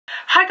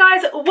Hi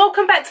guys,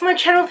 welcome back to my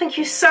channel. Thank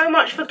you so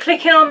much for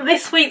clicking on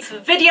this week's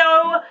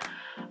video.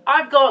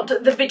 I've got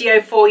the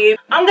video for you.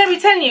 I'm going to be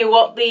telling you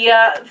what the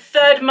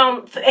third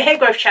month hair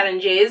growth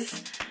challenge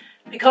is,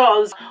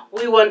 because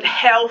we want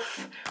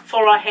health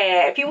for our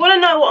hair. If you want to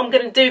know what I'm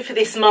going to do for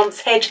this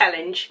month's hair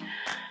challenge,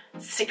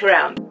 stick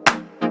around.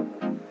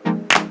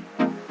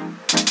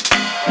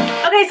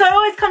 Okay, so I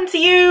always come to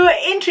you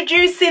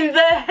introducing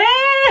the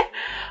hair.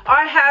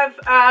 I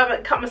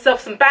have cut myself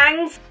some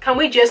bangs. Can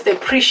we just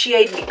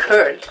appreciate the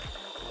curl?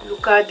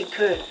 Look at the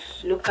curl.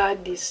 Look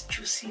at this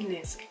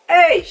juiciness.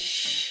 Hey,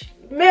 shh,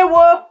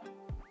 mewo.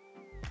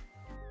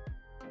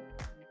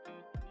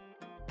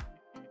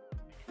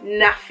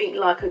 Nothing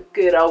like a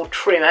good old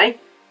trim, eh?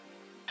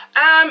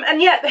 And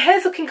yeah, the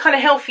hair's looking kind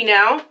of healthy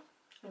now.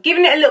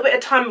 Giving it a little bit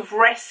of time of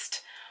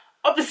rest.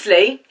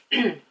 Obviously,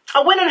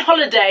 I went on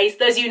holidays.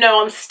 Those of you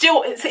know, I'm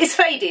still, it's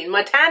fading.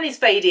 My tan is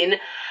fading.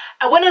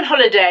 I went on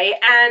holiday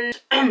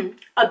and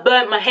I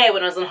burnt my hair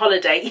when I was on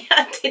holiday.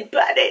 I did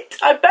burn it.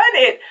 I burnt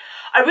it.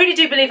 I really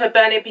do believe I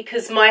burnt it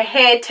because my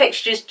hair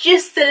texture is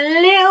just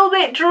a little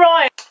bit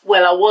dry.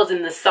 Well, I was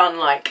in the sun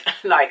like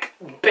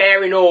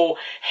bearing all,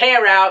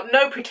 hair out,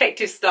 no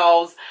protective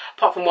styles,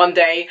 apart from one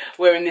day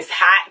wearing this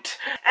hat.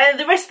 And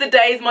the rest of the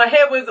days my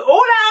hair was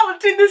all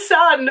out in the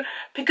sun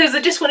because I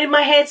just wanted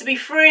my hair to be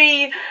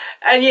free.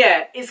 And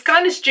yeah, it's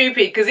kind of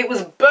stupid because it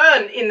was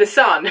burnt in the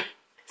sun.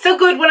 So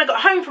good, when I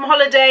got home from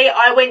holiday,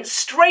 I went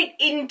straight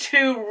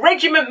into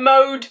regiment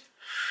mode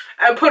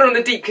and put on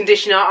the deep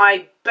conditioner.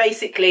 I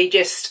basically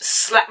just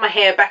slapped my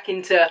hair back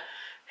into,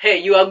 hey,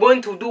 you are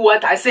going to do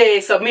what I say,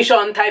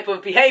 submission type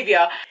of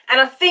behaviour. And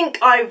I think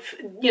I've,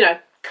 you know,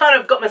 kind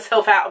of got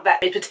myself out of that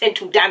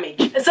potential damage.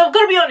 And so I've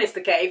got to be honest,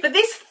 okay, for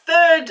this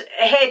third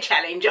hair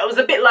challenge, I was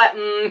a bit like,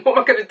 what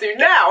am I going to do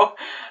now?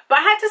 But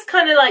I had to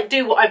kind of like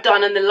do what I've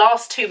done in the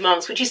last 2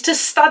 months, which is to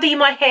study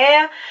my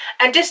hair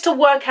and just to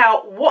work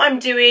out what I'm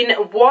doing,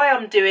 why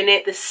I'm doing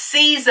it, the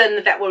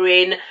season that we're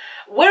in.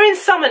 We're in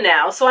summer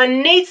now, so I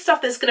need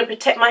stuff that's going to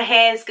protect my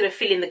hair, it's going to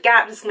fill in the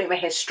gap, it's going to make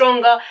my hair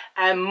stronger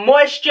and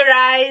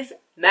moisturize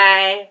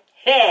my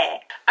hair.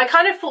 I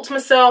kind of thought to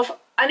myself,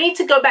 I need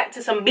to go back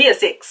to some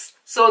basics.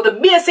 So the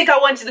basic I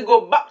wanted to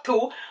go back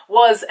to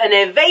was an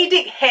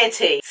Ayurvedic hair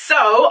tea.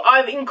 So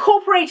I've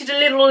incorporated a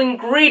little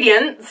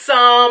ingredients,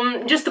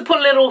 just to put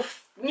a little,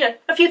 you know,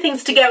 a few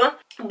things together.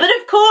 But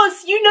of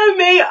course, you know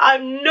me,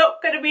 I'm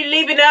not going to be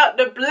leaving out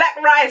the black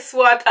rice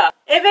water.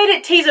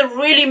 Ayurvedic teas are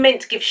really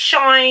meant to give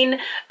shine,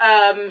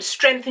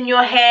 strengthen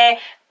your hair,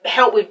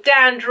 help with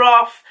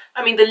dandruff.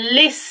 I mean, the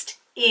list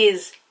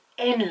is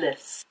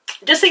endless.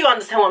 Just so you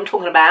understand what I'm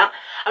talking about,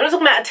 I'm not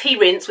talking about a tea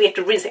rinse where you have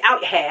to rinse it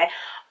out your hair.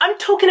 I'm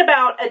talking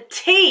about a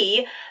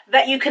tea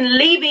that you can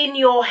leave in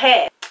your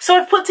hair. So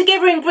I've put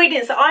together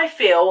ingredients that I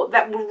feel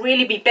that will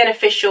really be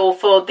beneficial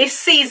for this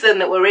season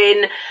that we're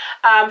in,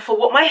 for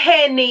what my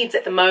hair needs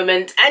at the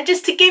moment, and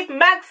just to give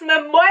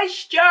maximum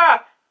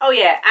moisture. Oh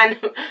yeah, and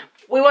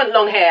we want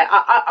long hair.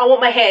 I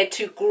want my hair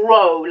to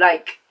grow,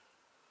 like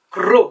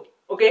grow.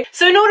 Okay,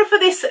 so in order for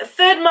this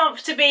third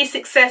month to be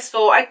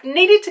successful, I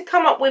needed to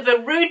come up with a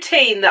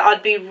routine that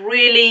I'd be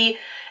really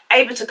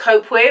able to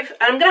cope with.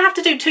 And I'm gonna have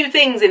to do two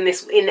things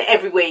in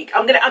every week.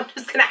 I'm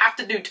just gonna have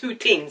to do two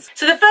things.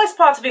 So the first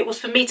part of it was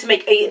for me to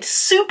make a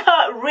super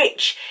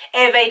rich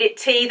Ayurvedic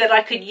tea that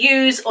I could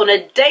use on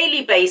a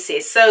daily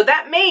basis. So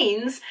that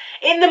means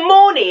in the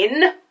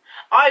morning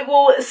I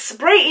will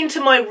spray it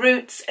into my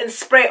roots and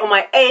spray it on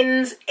my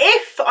ends.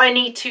 If I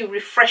need to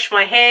refresh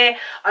my hair,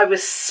 I will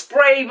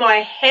spray my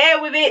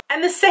hair with it.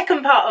 And the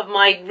second part of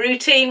my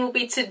routine will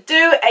be to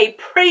do a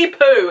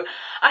pre-poo.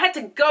 I had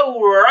to go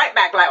right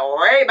back, like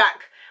way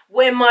back,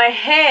 where my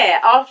hair,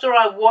 after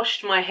I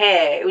washed my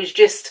hair, it was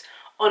just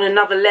on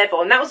another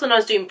level. And that was when I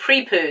was doing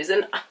pre-poos,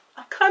 and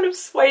I kind of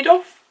swayed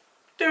off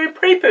doing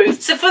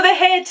pre-poos. So for the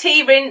hair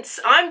tea rinse,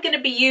 I'm going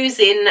to be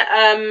using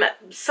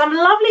some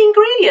lovely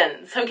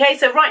ingredients. Okay,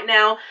 so right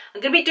now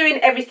I'm going to be doing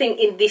everything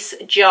in this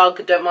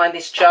jug. Don't mind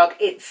this jug.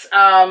 It's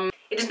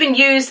it has been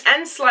used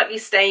and slightly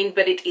stained,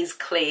 but it is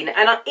clean.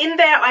 And in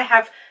there I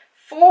have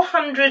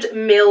 400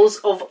 mils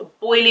of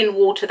boiling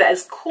water that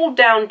has cooled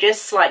down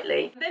just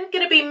slightly. I'm then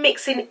going to be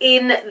mixing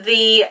in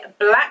the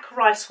black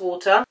rice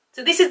water.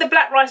 So this is the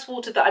black rice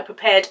water that I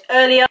prepared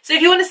earlier. So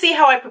if you want to see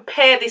how I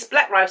prepare this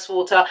black rice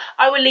water,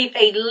 I will leave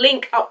a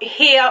link up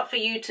here for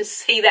you to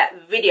see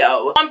that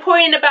video. I'm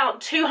pouring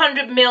about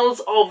 200 mils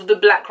of the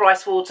black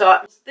rice water.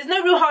 There's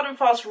no real hard and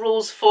fast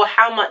rules for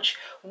how much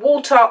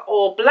water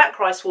or black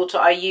rice water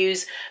I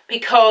use,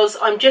 because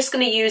I'm just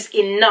going to use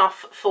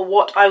enough for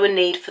what I will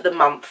need for the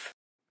month.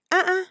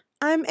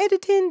 I'm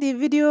editing the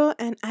video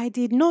and I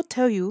did not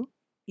tell you.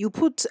 You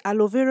put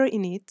aloe vera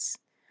in it.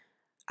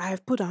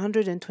 I've put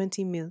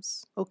 120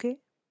 mils. Okay,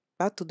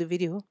 back to the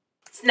video.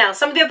 Now,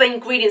 some of the other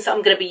ingredients that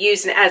I'm going to be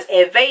using as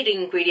Ayurvedic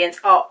ingredients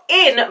are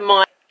in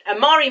my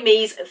Amari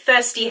Me's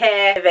Thirsty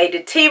Hair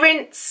Ayurveda Tea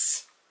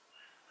Rinse.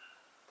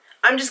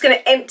 I'm just going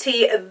to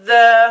empty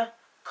the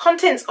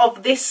contents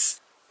of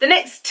this. The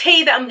next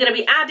tea that I'm going to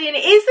be adding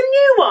is a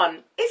new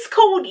one. It's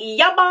called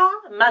Yerba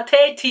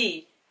Mate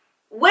Tea.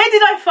 Where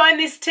did I find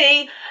this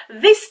tea?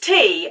 This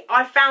tea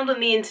I found on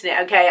the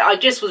internet, okay? I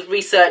just was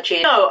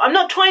researching. No, I'm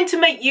not trying to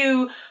make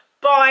you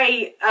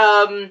buy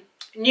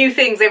new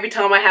things every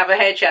time I have a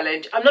hair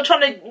challenge. I'm not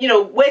trying to, you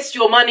know, waste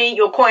your money,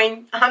 your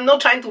coin. I'm not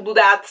trying to do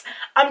that.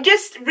 I'm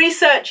just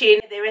researching.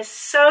 There are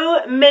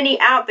so many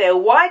out there.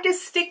 Why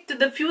just stick to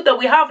the few that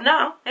we have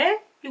now? Eh?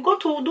 You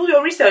got to do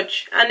your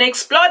research and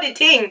explore the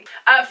thing.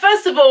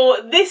 First of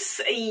all,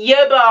 this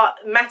Yerba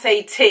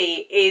Mate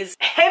Tea is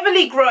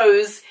heavily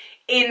grows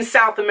in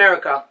South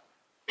America.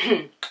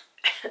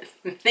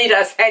 Need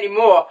I say any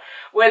more?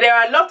 Where there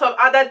are a lot of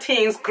other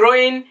things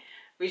growing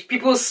which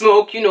people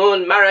smoke, you know,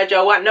 marriage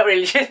or what, not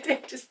really,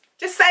 just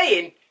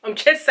saying. I'm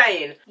just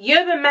saying.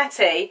 Yerba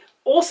Mate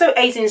also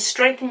aids in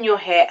strengthening your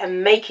hair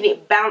and making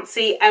it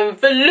bouncy and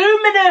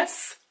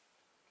voluminous.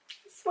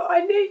 That's what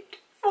I need,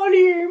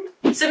 volume.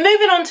 So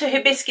moving on to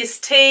Hibiscus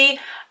Tea.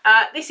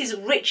 This is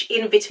rich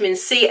in vitamin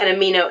C and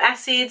amino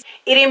acids.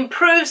 It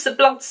improves the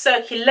blood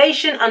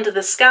circulation under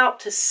the scalp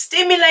to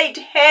stimulate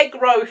hair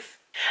growth.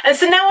 And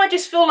so now I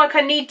just feel like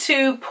I need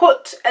to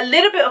put a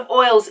little bit of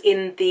oils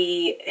in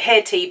the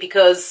hair tea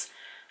because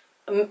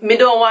I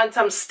don't want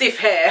some stiff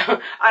hair.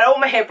 I don't want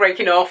my hair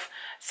breaking off.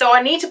 So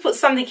I need to put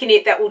something in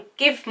it that will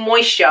give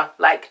moisture,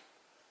 like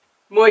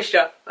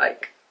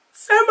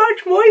so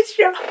much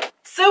moisture.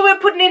 So we're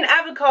putting in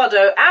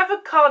avocado.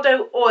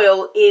 Avocado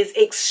oil is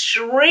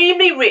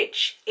extremely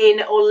rich in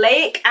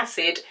oleic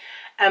acid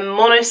and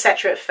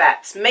monosaccharide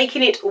fats,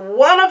 making it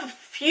one of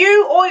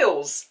few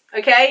oils,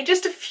 okay,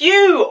 just a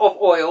few of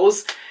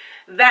oils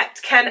that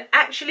can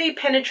actually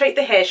penetrate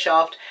the hair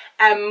shaft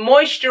and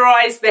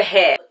moisturize the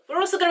hair. We're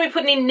also going to be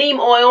putting in neem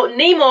oil.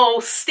 Neem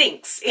oil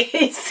stinks.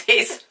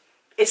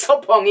 It's so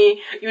pongy.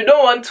 You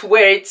don't want to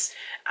wear it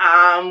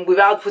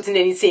without putting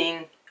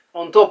anything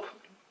on top.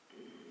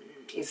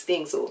 It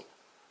stinks all.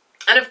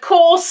 And of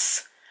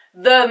course,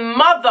 the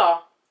mother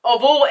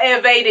of all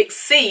Ayurvedic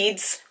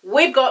seeds,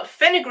 we've got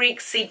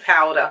Fenugreek Seed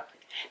Powder.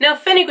 Now,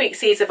 fenugreek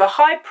seeds have a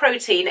high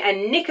protein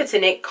and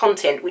nicotinic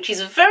content, which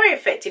is very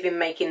effective in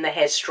making the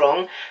hair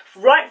strong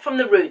right from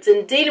the roots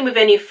and dealing with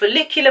any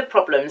follicular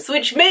problems,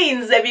 which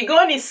means that if you've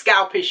got any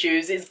scalp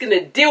issues, it's going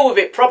to deal with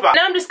it proper.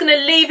 Now I'm just going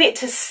to leave it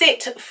to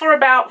sit for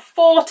about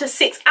 4 to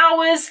 6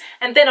 hours,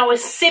 and then I will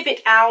sieve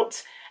it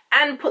out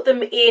and put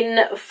them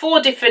in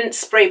 4 different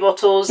spray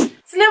bottles.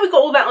 So now we've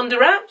got all that under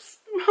wraps.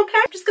 Okay,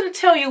 I'm just going to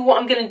tell you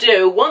what I'm going to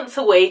do once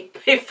a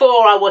week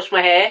before I wash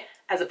my hair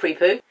as a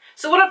pre-poo.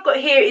 So what I've got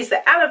here is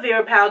the aloe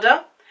vera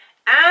powder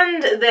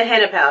and the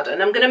henna powder,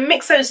 and I'm going to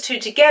mix those two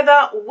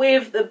together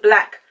with the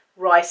black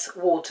rice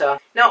water.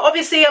 Now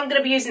obviously I'm going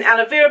to be using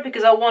aloe vera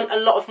because I want a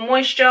lot of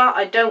moisture.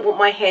 I don't want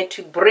my hair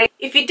to break.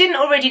 If you didn't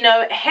already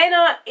know,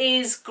 henna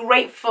is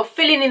great for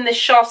filling in the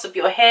shafts of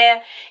your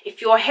hair.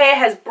 If your hair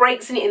has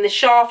breaks in it in the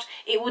shaft,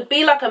 it would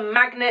be like a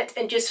magnet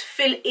and just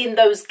fill in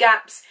those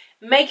gaps,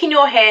 making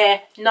your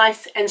hair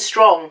nice and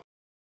strong.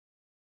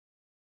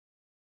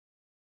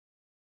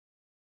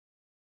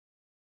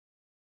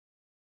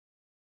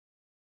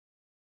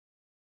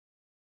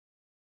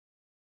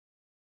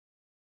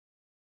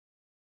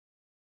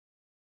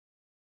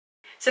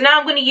 So now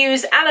I'm going to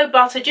use aloe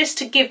butter just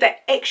to give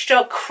that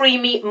extra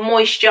creamy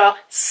moisture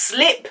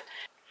slip.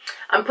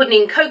 I'm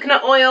putting in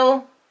coconut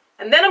oil,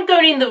 and then I'm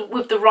going in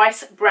with the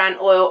Rice Bran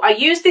Oil. I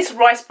used this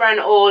Rice Bran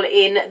Oil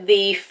in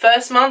the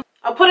first month.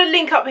 I'll put a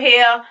link up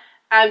here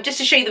just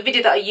to show you the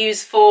video that I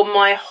use for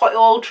my hot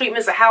oil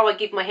treatments, of how I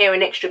give my hair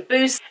an extra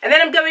boost. And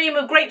then I'm going in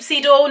with Grape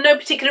Seed Oil, no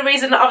particular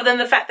reason other than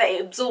the fact that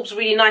it absorbs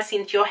really nicely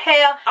into your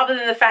hair, other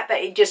than the fact that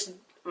it just,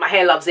 my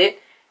hair loves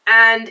it.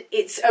 And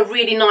it's a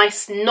really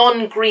nice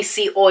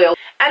non-greasy oil.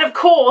 And of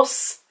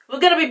course,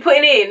 we're going to be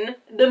putting in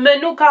the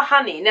Manuka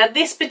honey. Now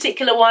this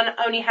particular one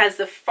only has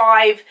the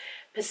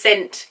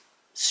 5%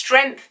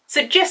 strength.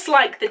 So just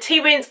like the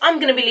tea rinse, I'm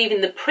going to be leaving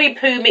the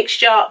pre-poo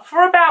mixture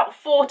for about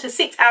 4 to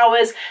 6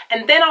 hours,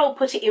 and then I will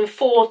put it in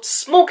 4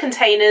 small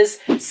containers.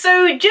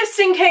 So just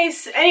in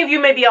case any of you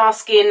may be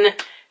asking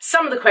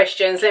some of the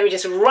questions, let me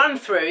just run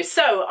through.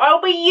 So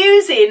I'll be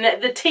using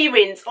the tea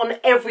rinse on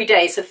every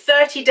day. So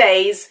 30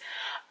 days.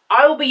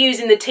 I will be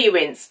using the tea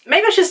rinse.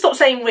 Maybe I should stop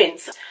saying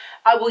rinse.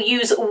 I will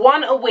use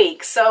 1 a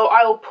week. So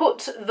I will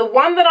put the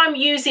one that I'm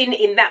using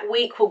in that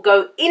week will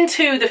go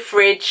into the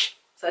fridge.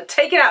 So I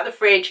take it out of the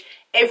fridge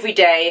every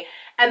day.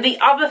 And the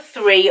other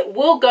 3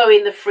 will go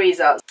in the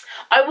freezer.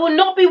 I will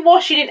not be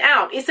washing it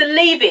out. It's a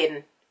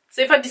leave-in.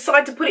 So if I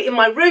decide to put it in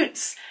my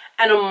roots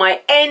and on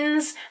my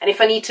ends, and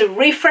if I need to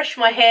refresh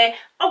my hair,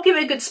 I'll give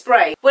it a good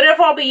spray.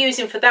 Whatever I'll be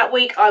using for that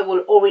week, I will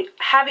already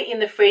have it in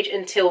the fridge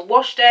until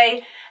wash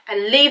day,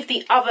 and leave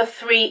the other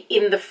 3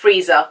 in the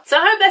freezer. So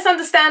I hope that's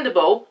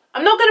understandable.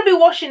 I'm not going to be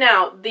washing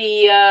out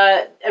the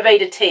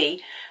Ayurveda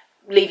tea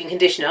leave-in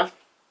conditioner.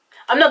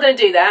 I'm not going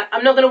to do that.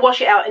 I'm not going to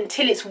wash it out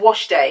until it's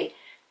wash day.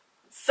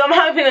 So I'm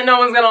hoping that no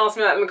one's going to ask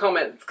me that in the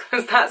comments,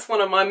 because that's one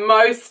of my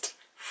most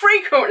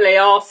frequently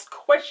asked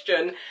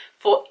questions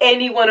for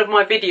any one of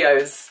my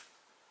videos.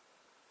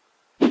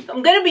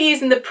 I'm going to be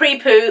using the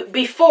Pre-Poo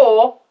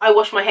before I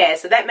wash my hair.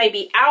 So that may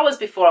be hours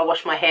before I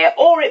wash my hair,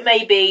 or it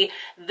may be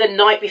the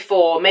night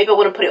before. Maybe I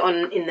want to put it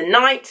on in the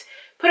night,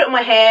 put it on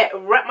my hair,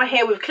 wrap my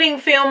hair with cling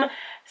film,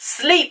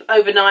 sleep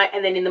overnight,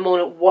 and then in the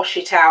morning wash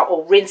it out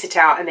or rinse it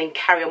out and then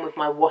carry on with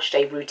my wash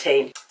day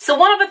routine. So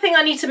one other thing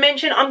I need to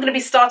mention, I'm going to be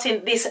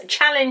starting this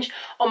challenge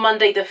on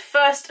Monday the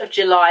 1st of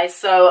July.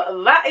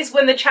 So that is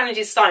when the challenge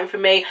is starting for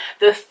me,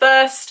 the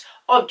 1st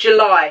of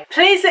July.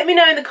 Please let me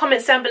know in the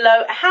comments down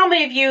below how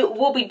many of you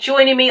will be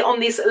joining me on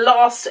this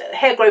last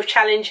hair growth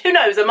challenge. Who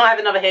knows, I might have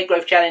another hair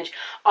growth challenge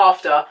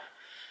after.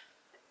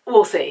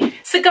 We'll see.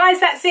 So guys,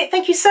 that's it.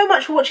 Thank you so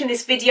much for watching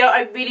this video.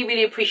 I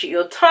really appreciate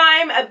your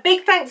time. A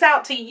big thanks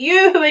out to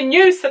you who are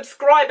new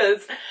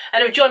subscribers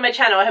and have joined my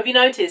channel. Have you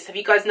noticed? Have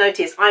you guys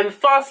noticed?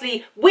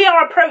 We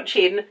are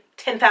approaching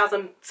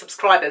 10,000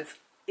 subscribers.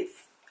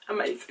 It's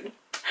amazing.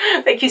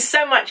 Thank you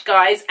so much,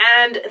 guys,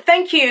 and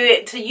thank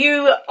you to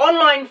you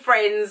online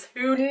friends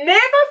who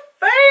never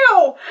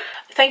fail.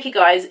 Thank you,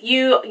 guys.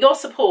 Your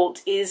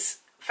support is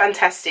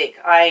fantastic.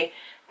 I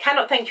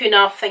cannot thank you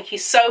enough. Thank you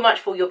so much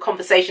for your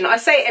conversation. I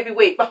say it every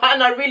week, but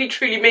I really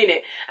truly mean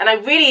it, and I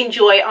really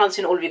enjoy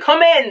answering all of your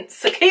comments,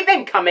 so keep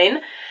them coming.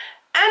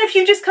 And if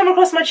you've just come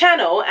across my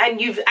channel and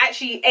you've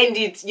actually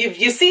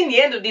you've seen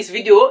the end of this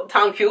video,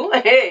 thank you.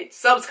 Hey,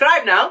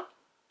 subscribe now.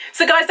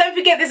 So guys, don't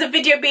forget there's a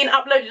video being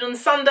uploaded on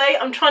Sunday.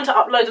 I'm trying to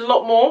upload a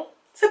lot more.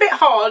 It's a bit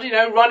hard, you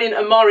know, running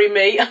Amari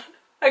me.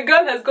 A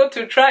girl has got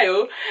to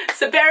trial.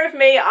 So bear with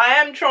me. I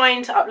am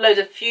trying to upload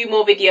a few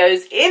more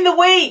videos in the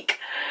week.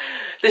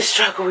 The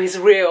struggle is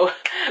real.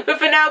 But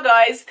for now,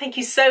 guys, thank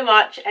you so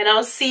much. And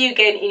I'll see you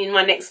again in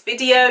my next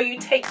video. You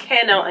take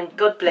care now and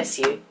God bless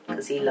you,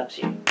 because he loves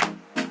you.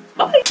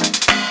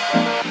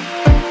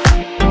 Bye.